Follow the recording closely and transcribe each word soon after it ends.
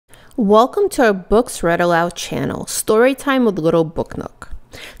Welcome to our Books Read Aloud channel, Storytime with Little Book Nook.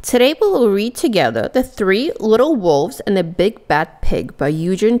 Today we will read together The Three Little Wolves and the Big Bad Pig by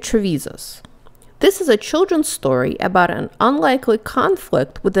Eugene Trivizas. This is a children's story about an unlikely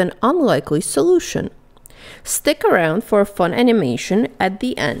conflict with an unlikely solution. Stick around for a fun animation at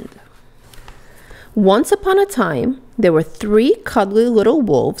the end. Once upon a time, there were three cuddly little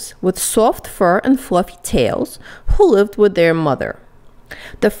wolves with soft fur and fluffy tails who lived with their mother.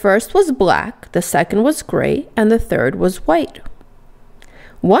 The first was black, the second was gray, and the third was white.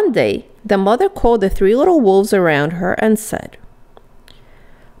 One day, the mother called the three little wolves around her and said,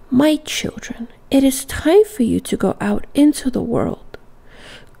 "My children, it is time for you to go out into the world.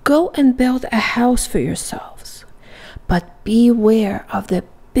 Go and build a house for yourselves, but beware of the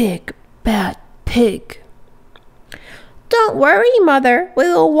big bad pig." "Don't worry, Mother, we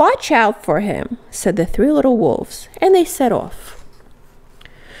will watch out for him," said the three little wolves, and they set off.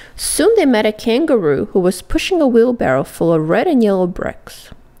 Soon they met a kangaroo who was pushing a wheelbarrow full of red and yellow bricks.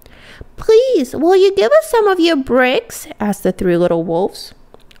 "Please, will you give us some of your bricks?" asked the three little wolves.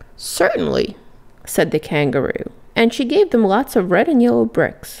 "Certainly," said the kangaroo, and she gave them lots of red and yellow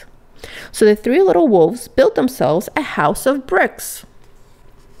bricks. So the three little wolves built themselves a house of bricks.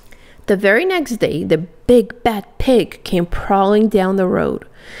 The very next day, the big bad pig came prowling down the road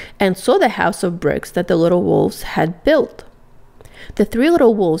and saw the house of bricks that the little wolves had built. The three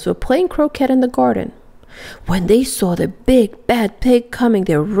little wolves were playing croquet in the garden. When they saw the big bad pig coming,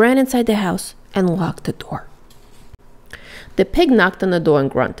 they ran inside the house and locked the door. The pig knocked on the door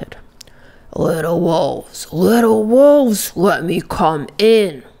and grunted, little wolves, let me come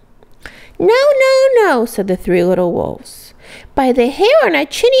in." "No, no, no," said the three little wolves. "By the hair on our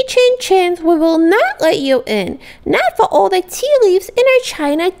chinny chin chins, we will not let you in, not for all the tea leaves in our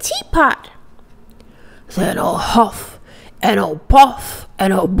china teapot." "Then I'll huff and I'll puff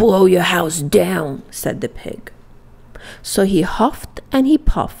and I'll blow your house down," said the pig. So he huffed and he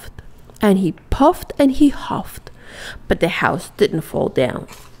puffed and he puffed and he huffed, but the house didn't fall down.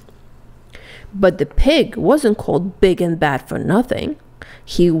 But the pig wasn't called big and bad for nothing.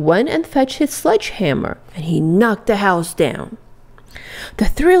 He went and fetched his sledgehammer and he knocked the house down. The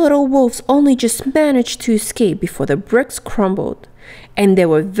three little wolves only just managed to escape before the bricks crumbled, and they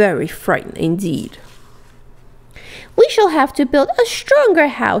were very frightened indeed. "We shall have to build a stronger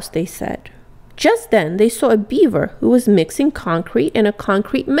house," they said. Just then they saw a beaver who was mixing concrete in a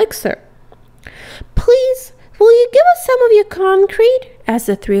concrete mixer. "Please, will you give us some of your concrete?" asked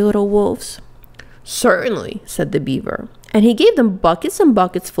the three little wolves. "Certainly," said the beaver, and he gave them buckets and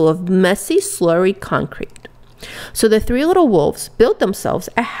buckets full of messy, slurry concrete. So the three little wolves built themselves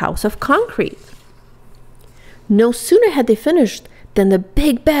a house of concrete. No sooner had they finished than the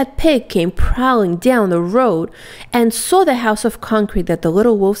big bad pig came prowling down the road and saw the house of concrete that the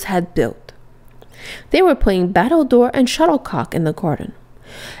little wolves had built. They were playing battledore and shuttlecock in the garden,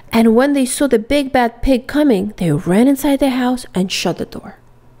 and when they saw the big bad pig coming, they ran inside the house and shut the door.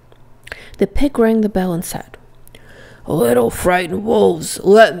 The pig rang the bell and said, "Little frightened wolves,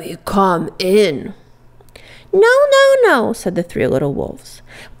 let me come in." "No, no, no," said the three little wolves.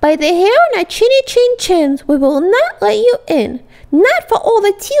 "By the hair on our chinny chin chins, we will not let you in, not for all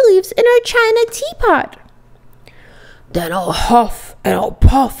the tea leaves in our china teapot." "Then I'll huff and I'll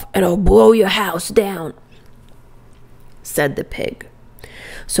puff and I'll blow your house down," said the pig.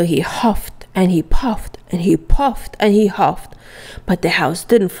 So he huffed and he puffed and he puffed and he huffed, but the house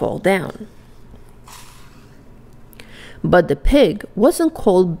didn't fall down. But the pig wasn't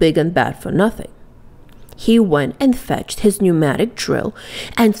called big and bad for nothing. He went and fetched his pneumatic drill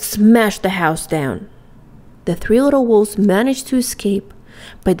and smashed the house down. The three little wolves managed to escape,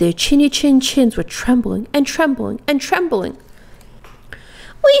 but their chinny chin chins were trembling and trembling and trembling.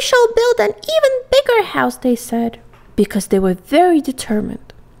 "We shall build an even bigger house," they said, because they were very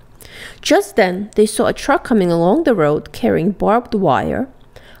determined. Just then they saw a truck coming along the road carrying barbed wire,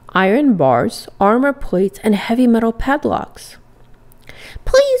 iron bars, armor plates, and heavy metal padlocks.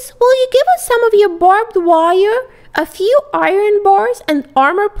 "Please, will you give us some of your barbed wire, a few iron bars and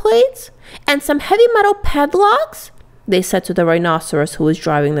armor plates, and some heavy metal padlocks?" they said to the rhinoceros who was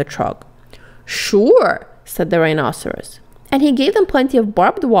driving the truck. "Sure," said the rhinoceros, and he gave them plenty of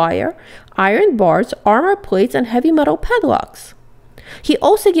barbed wire, iron bars, armor plates, and heavy metal padlocks. He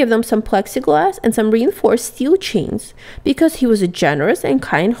also gave them some plexiglass and some reinforced steel chains because he was a generous and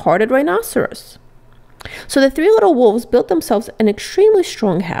kind-hearted rhinoceros. So the three little wolves built themselves an extremely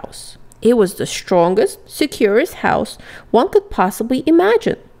strong house. It was the strongest, securest house one could possibly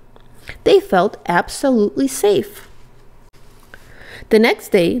imagine. They felt absolutely safe. The next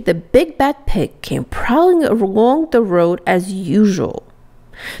day, the big bad pig came prowling along the road as usual.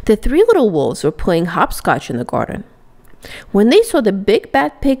 The three little wolves were playing hopscotch in the garden. When they saw the big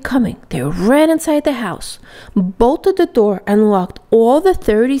bad pig coming, they ran inside the house, bolted the door, and locked all the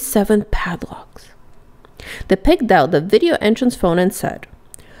 37 padlocks. The pig dialed the video entrance phone and said,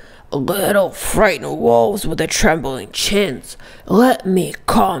 "Little frightened wolves with the trembling chins, let me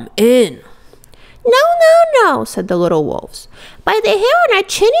come in." "No, no, no," said the little wolves. "By the hair on our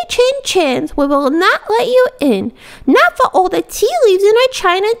chinny chin chins, we will not let you in. Not for all the tea leaves in our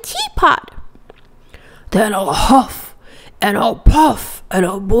china teapot." "Then I'll huff, and I'll puff, and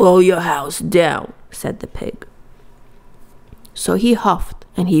I'll blow your house down," said the pig. So he huffed,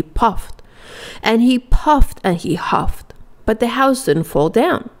 and he puffed, and he puffed, and he huffed, but the house didn't fall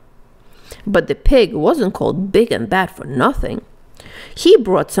down. But the pig wasn't called big and bad for nothing. He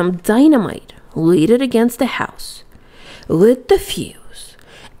brought some dynamite, laid it against the house, lit the fuse,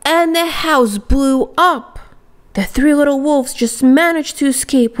 and the house blew up. The three little wolves just managed to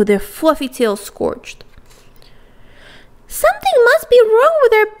escape with their fluffy tails scorched. "Something must be wrong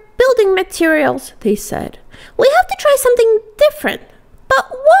with our building materials," they said. "We have to try something different.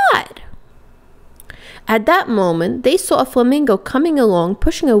 But what?" At that moment, they saw a flamingo coming along,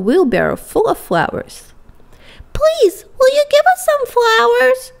 pushing a wheelbarrow full of flowers. "Please, will you give us some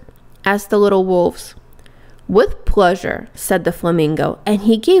flowers?" asked the little wolves. "With pleasure," said the flamingo, and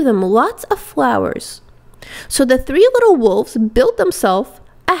he gave them lots of flowers. So the three little wolves built themselves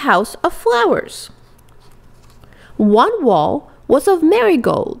a house of flowers. One wall was of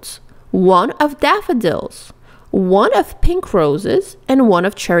marigolds, one of daffodils, one of pink roses, and one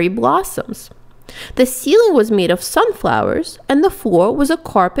of cherry blossoms. The ceiling was made of sunflowers, and the floor was a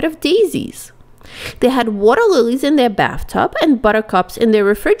carpet of daisies. They had water lilies in their bathtub and buttercups in their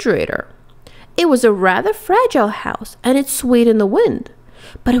refrigerator. It was a rather fragile house, and it swayed in the wind,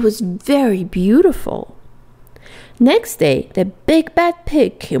 but it was very beautiful. Next day, the big bad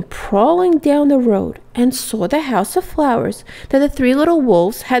pig came crawling down the road and saw the house of flowers that the three little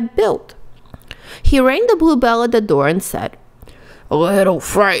wolves had built. He rang the blue bell at the door and said, "Little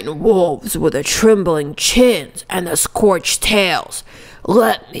frightened wolves with the trembling chins and the scorched tails,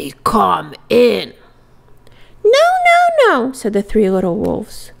 let me come in." "No, no, no," said the three little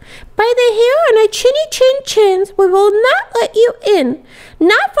wolves. "By the hair on our chinny chin chins, we will not let you in.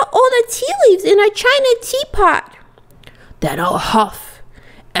 Not for all the tea leaves in our china teapot." "Then I'll huff,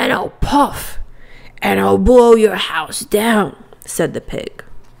 and I'll puff, and I'll blow your house down," said the pig.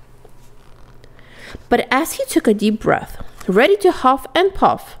 But as he took a deep breath, ready to huff and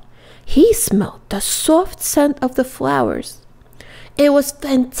puff, he smelled the soft scent of the flowers. It was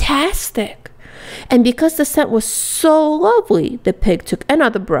fantastic. And because the scent was so lovely, the pig took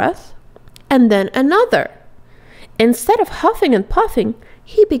another breath, and then another. Instead of huffing and puffing,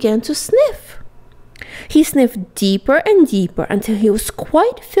 he began to sniff. He sniffed deeper and deeper until he was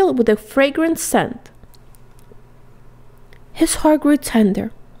quite filled with a fragrant scent. His heart grew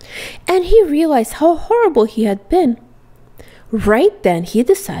tender, and he realized how horrible he had been. Right then, he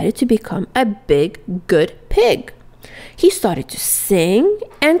decided to become a big, good pig. He started to sing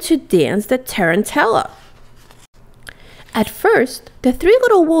and to dance the tarantella. At first, the three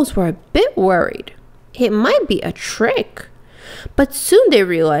little wolves were a bit worried. It might be a trick. But soon they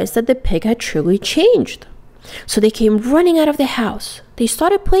realized that the pig had truly changed. So they came running out of the house. They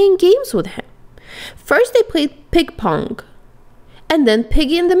started playing games with him. First they played pig pong, and then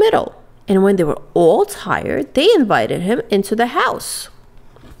piggy in the middle. And when they were all tired, they invited him into the house.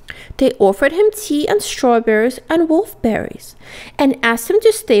 They offered him tea and strawberries and wolfberries, and asked him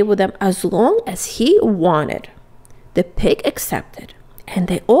to stay with them as long as he wanted. The pig accepted, and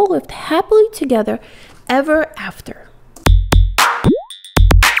they all lived happily together ever after.